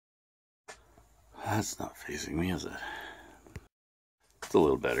That's not facing me, is it? It's a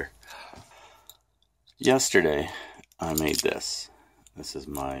little better. Yesterday, I made this. This is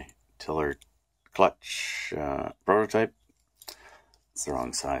my tiller clutch prototype. It's the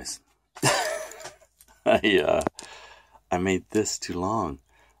wrong size. I made this too long.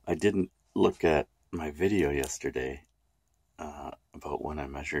 I didn't look at my video yesterday about when I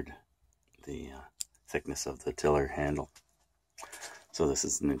measured the thickness of the tiller handle. So this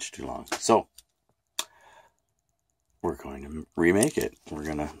is 1 inch too long. So we're going to remake it. We're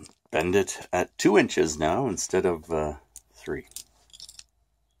going to bend it at 2 inches now instead of 3.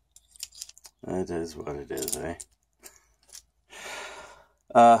 That is what it is, eh?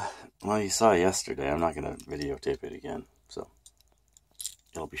 Well, you saw yesterday. I'm not going to videotape it again, so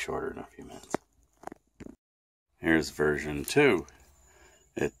it'll be shorter in a few minutes. Here's version 2.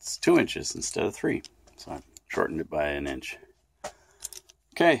 It's 2 inches instead of 3, so I shortened it by 1 inch.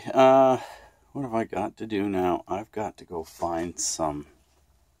 Okay, what have I got to do now? I've got to go find some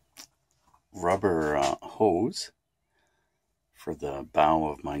rubber hose for the bow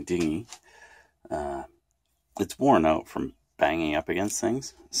of my dinghy. It's worn out from banging up against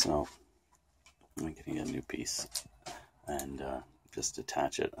things, so I'm going to get a new piece and just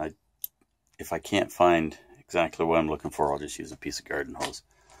attach it. If I can't find exactly what I'm looking for, I'll just use a piece of garden hose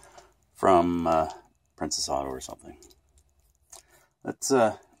from Princess Auto or something. Let's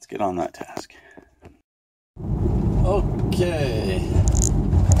get on that task. Okay,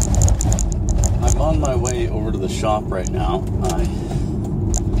 I'm on my way over to the shop right now.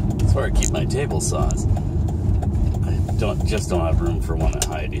 That's where I keep my table saws. I don't have room for one at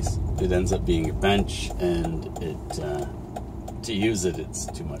Heidi's. It ends up being a bench, and to use it, it's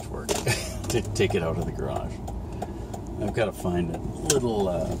too much work to take it out of the garage. I've got to find a little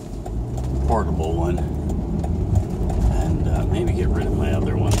portable one, and maybe get rid of my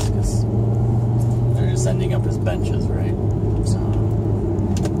other ones because they're just ending up as benches, right? So,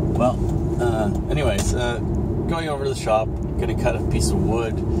 well, anyways, going over to the shop, gonna cut a piece of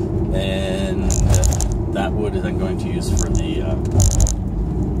wood, and that wood is I'm going to use for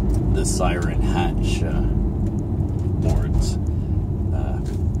the siren hatch boards,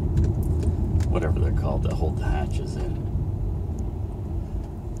 whatever they're called, that hold the hatches in.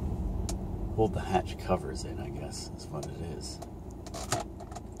 Hold the hatch covers in, I guess, is what it is.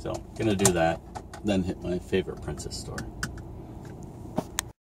 So, gonna do that, then hit my favorite Princess store.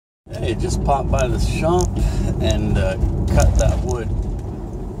 Hey, just popped by the shop and cut that wood.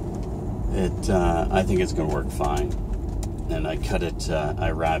 I think it's gonna work fine. And I cut it,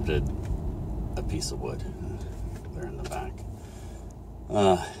 I rabbited a piece of wood there in the back.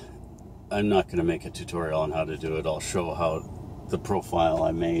 I'm not gonna make a tutorial on how to do it. I'll show how the profile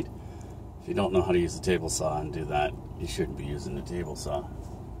I made. If you don't know how to use a table saw and do that, you shouldn't be using a table saw.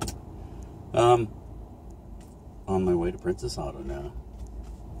 On my way to Princess Auto now.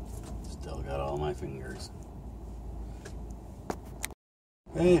 Still got all my fingers.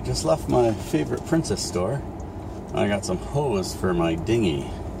 Hey, just left my favorite Princess store. I got some hose for my dinghy.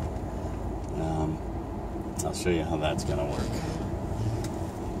 I'll show you how that's gonna work.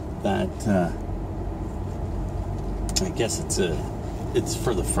 That, I guess it's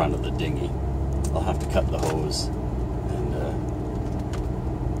for the front of the dinghy. I'll have to cut the hose and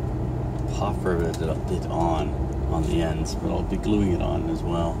poffer it on the ends, but I'll be gluing it on as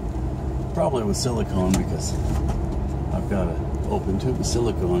well. Probably with silicone because I've got an open tube of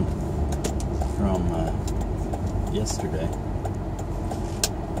silicone from yesterday.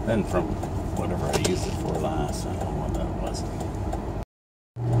 And from whatever I used it for last. I don't know what that was.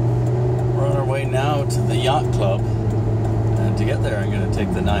 We're on our way now to the yacht club. And to get there, I'm going to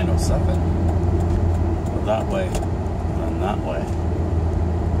take the 907. Go that way, and that way.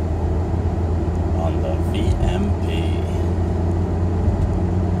 On the VMP.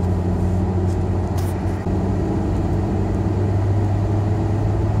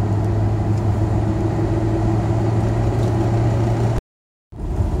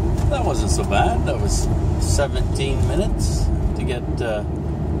 That wasn't so bad. That was 17 minutes to get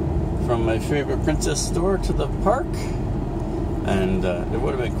from my favorite Princess store to the park. And it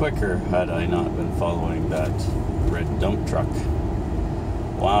would have been quicker had I not been following that red dump truck.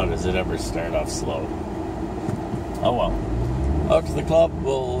 Wow, does it ever start off slow. Oh well. Out to the club,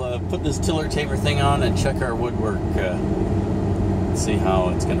 we'll put this tiller tamer thing on and check our woodwork, see how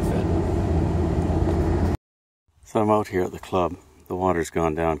it's going to fit. So I'm out here at the club. The water's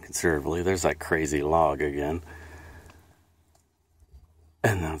gone down considerably. There's that crazy log again.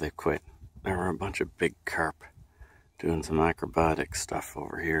 And now they've quit. There were a bunch of big carp doing some acrobatic stuff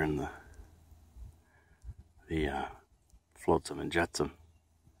over here in the flotsam and jetsam.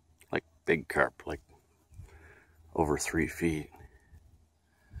 Like big carp, like over 3 feet.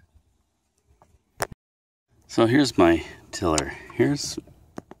 So here's my tiller. Here's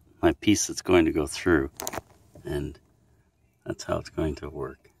my piece that's going to go through, and that's how it's going to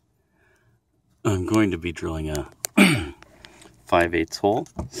work. I'm going to be drilling a 5/8 hole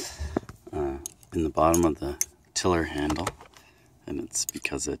in the bottom of the tiller handle, and it's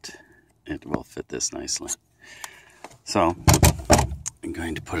because it will fit this nicely. So I'm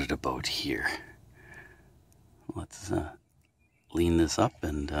going to put it about here. Let's lean this up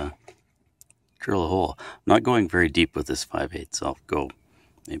and drill a hole. I'm not going very deep with this 5/8, so I'll go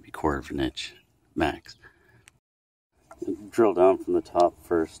maybe 1/4 of an inch max. Drill down from the top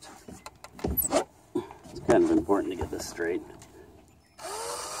first. It's kind of important to get this straight.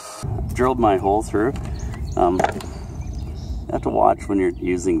 Drilled my hole through. You have to watch when you're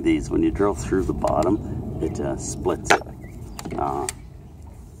using these. When you drill through the bottom, it splits it.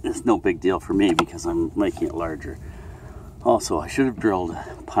 It's no big deal for me because I'm making it larger. Also, I should have drilled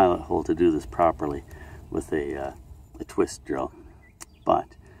a pilot hole to do this properly with a twist drill.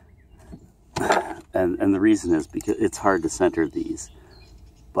 But, and the reason is because it's hard to center these.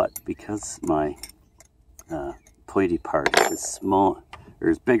 But because my pointy part is small, or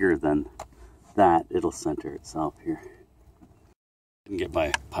is bigger than that, it'll center itself here. I can get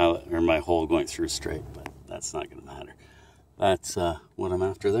my pilot or my hole going through straight, but that's not going to matter. That's what I'm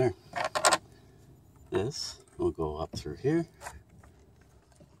after there. This will go up through here,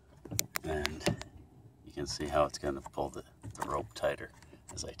 and you can see how it's going to pull the rope tighter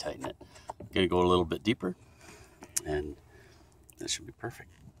as I tighten it. I'm going to go a little bit deeper, and that should be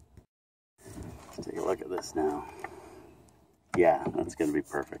perfect. Let's take a look at this now. Yeah, that's going to be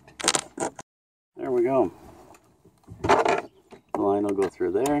perfect. There we go. The line will go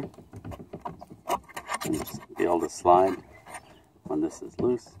through there, and just be able to slide when this is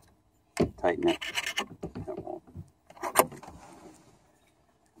loose. Tighten it. It won't.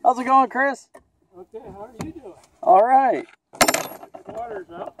 How's it going, Chris? Okay, how are you doing? All right. Water's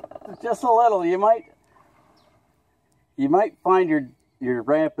up. Just a little. You might find your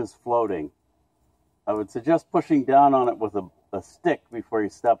ramp is floating. I would suggest pushing down on it with a stick before you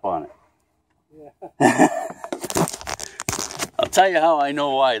step on it. Yeah. I'll tell you how I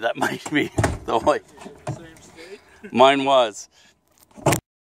know why. That might be the way. The same state? Mine was.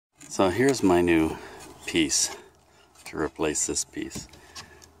 So here's my new piece to replace this piece.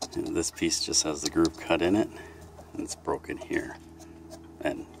 And this piece just has the groove cut in it, and it's broken here.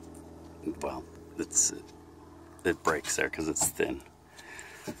 And, well, it breaks there because it's thin.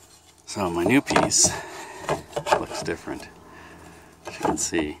 So my new piece looks different. As you can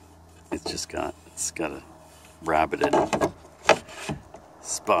see, it's got a rabbited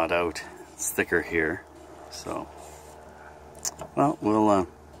spot out. It's thicker here. So, well, we'll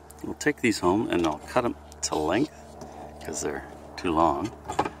take these home and I'll cut them to length because they're too long.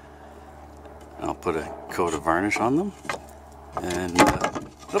 And I'll put a coat of varnish on them and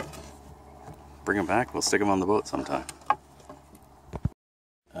bring them back. We'll stick them on the boat sometime.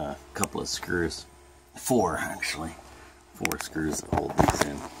 A couple of screws, 4 actually, 4 screws that hold these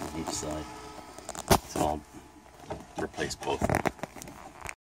in on each side. So I'll replace both.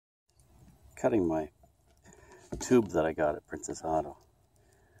 Cutting my tube that I got at Princess Auto.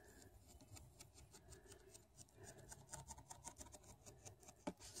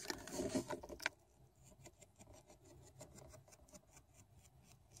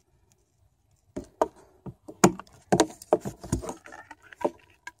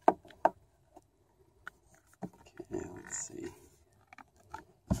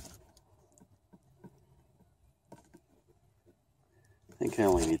 I think I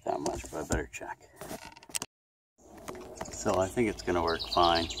only need that much, but I better check. So I think it's going to work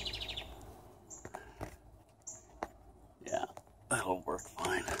fine. Yeah, that'll work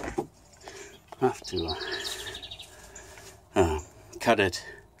fine. I'll have to cut it.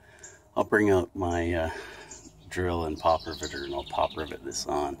 I'll bring out my drill and pop riveter, and I'll pop rivet this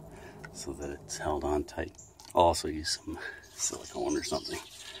on so that it's held on tight. I'll also use some silicone or something.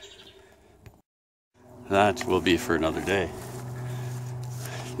 That will be for another day.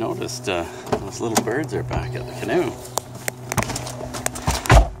 Noticed those little birds are back at the canoe.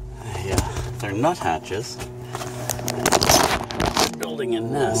 They're nuthatches. They're building a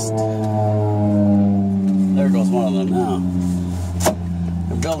nest. There goes one of them now.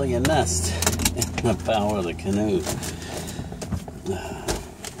 They're building a nest in the bow of the canoe.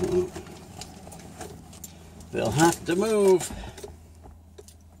 They'll have to move.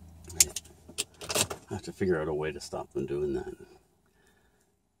 I have to figure out a way to stop them doing that.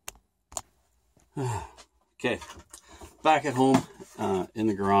 Okay, back at home in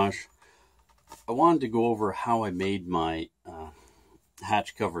the garage. I wanted to go over how I made my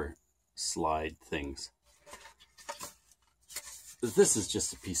hatch cover slide things. This is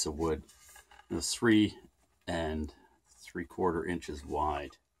just a piece of wood. It was 3 3/4 inches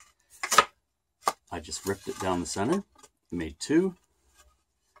wide. I just ripped it down the center, made 2.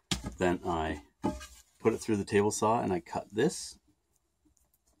 Then I put it through the table saw and I cut this.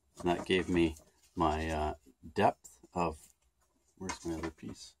 And that gave me my depth of, where's my other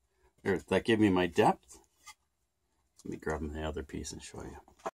piece? There, that gave me my depth. Let me grab my other piece and show you.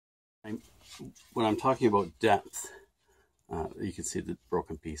 When I'm talking about depth, you can see the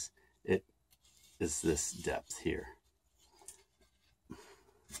broken piece. It is this depth here.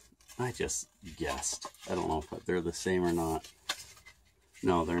 I just guessed. I don't know if they're the same or not.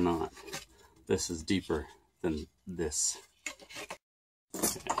 No, they're not. This is deeper than this.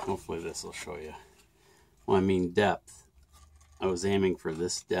 Okay, hopefully this will show you. Well, I mean depth. I was aiming for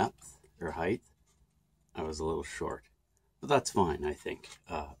this depth or height. I was a little short. But that's fine, I think,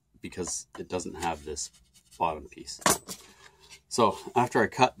 because it doesn't have this bottom piece. So after I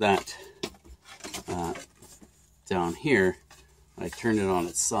cut that down here, I turned it on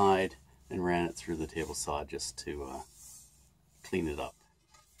its side and ran it through the table saw just to clean it up.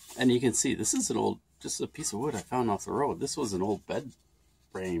 And you can see this is an old, just a piece of wood I found off the road. This was an old bed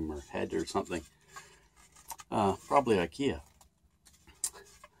frame or head or something. Probably IKEA.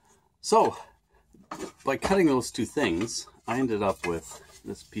 So by cutting those 2 things, I ended up with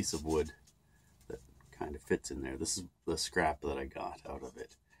this piece of wood that kind of fits in there. This is the scrap that I got out of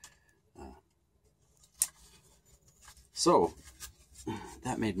it. So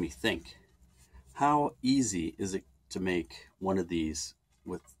that made me think, how easy is it to make one of these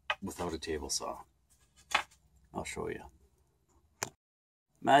without a table saw? I'll show you.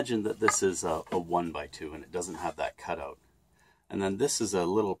 Imagine that this is a 1x2 and it doesn't have that cutout. And then this is a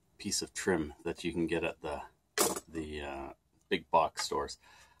little piece of trim that you can get at the big box stores.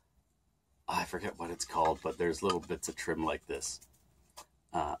 I forget what it's called, but there's little bits of trim like this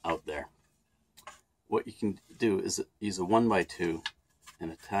out there. What you can do is use a 1x2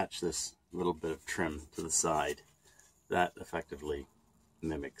 and attach this little bit of trim to the side. That effectively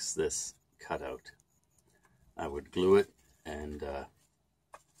mimics this cutout. I would glue it and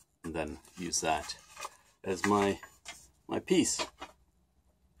then use that as my piece.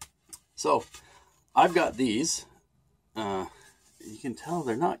 So I've got these. You can tell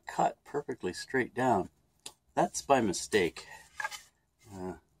they're not cut perfectly straight down. That's by mistake.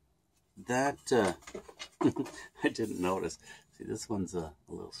 I didn't notice. See, this one's a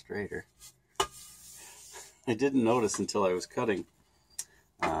little straighter. I didn't notice until I was cutting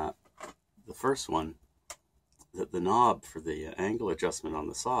the first one that the knob for the angle adjustment on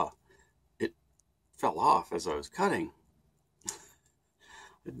the saw, it fell off as I was cutting.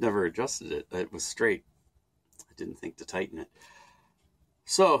 I'd never adjusted it. It was straight. I didn't think to tighten it.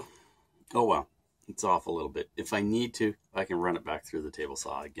 So, oh well, it's off a little bit. If I need to, I can run it back through the table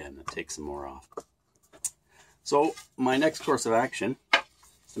saw again and take some more off. So my next course of action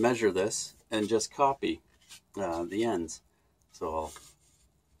is to measure this and just copy the ends. So I'll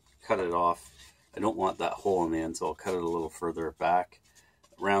cut it off. I don't want that hole in the end, so I'll cut it a little further back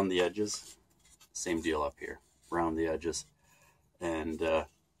around the edges. Same deal up here, around the edges, and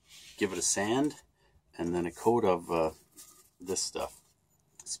give it a sand and then a coat of this stuff,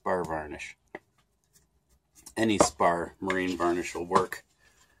 spar varnish. Any spar marine varnish will work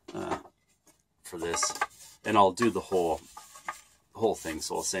for this, and I'll do the whole thing,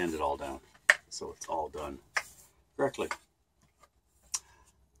 so I'll sand it all down so it's all done correctly.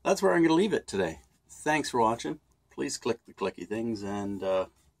 That's where I'm going to leave it today. Thanks for watching. Please click the clicky things and tell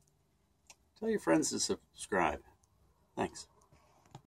your friends to subscribe. Thanks.